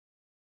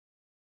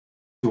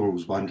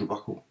Tutorials by Andrew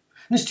Buckle.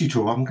 In this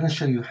tutorial I'm going to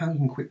show you how you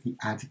can quickly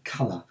add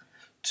colour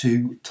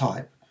to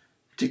type,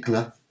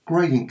 particular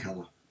gradient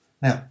colour.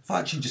 Now if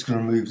I'm actually just going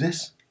to remove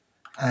this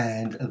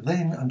and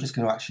then I'm just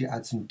going to actually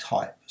add some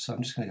type. So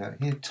I'm just going to go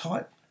here,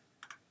 type,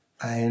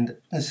 and I'm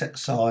going to set the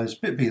size a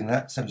bit bigger than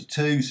that,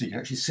 72, so you can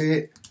actually see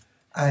it,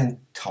 and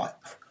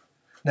type.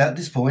 Now at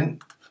this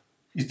point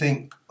you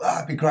think, oh,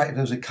 it'd be great if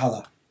there was a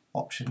colour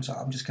option, so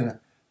I'm just going to,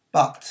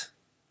 but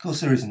of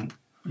course there isn't.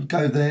 You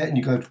go there and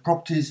you go to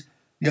properties.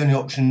 The only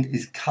option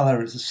is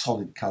colour as a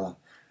solid colour.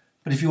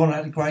 But if you want to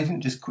add a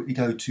gradient, just quickly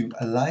go to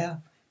a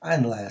layer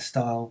and layer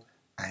style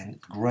and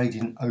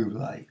gradient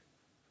overlay.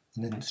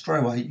 And then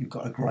straight away you've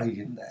got a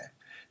gradient there.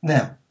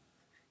 Now,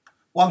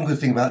 one good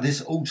thing about this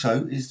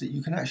also is that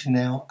you can actually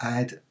now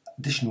add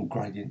additional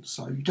gradients.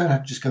 So you don't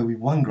have to just go with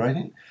one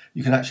gradient.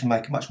 You can actually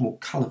make a much more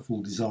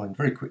colourful design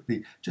very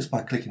quickly just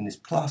by clicking this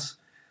plus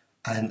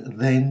and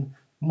then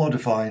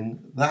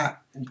modifying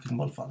that. You can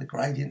modify the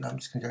gradient. I'm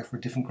just going to go for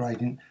a different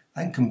gradient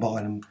and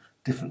combine them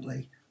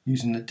differently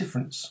using the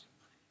difference.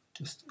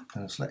 Just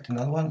going to select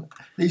another one.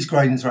 These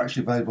gradients are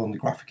actually available on the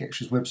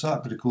Graphicxtras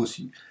website, but of course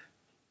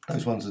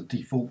those ones are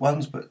default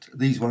ones, but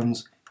these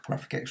ones,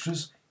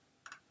 Graphicxtras.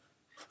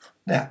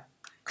 Now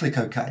click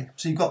OK.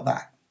 So you've got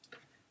that.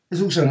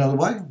 There's also another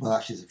way, well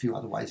actually there's a few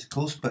other ways of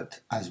course,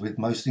 but as with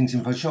most things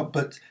in Photoshop,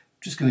 but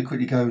I'm just going to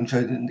quickly go and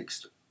show the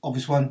next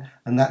obvious one,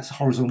 and that's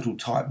horizontal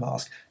type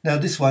mask. Now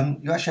this one,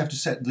 you actually have to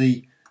set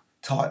the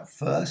type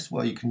first.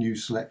 Well, you can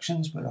use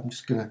selections, but I'm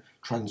just going to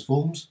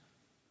transforms.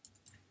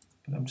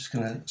 But I'm just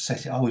going to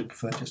set it. I would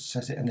prefer just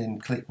to set it and then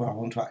click where I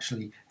want to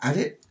actually add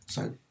it.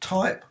 So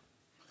type,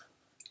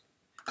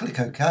 click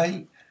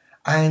OK,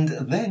 and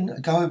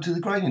then go over to the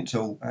gradient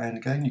tool. And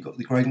again, you've got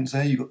the gradients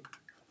there. You've got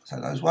so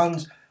those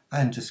ones,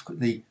 and just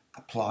quickly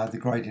apply the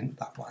gradient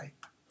that way.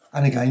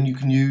 And again, you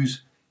can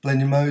use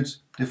blending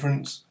modes,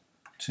 difference,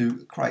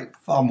 to create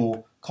far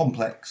more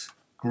complex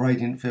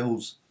gradient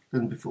fills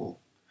than before.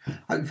 I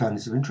hope you found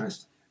this of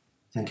interest.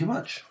 Thank you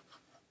much.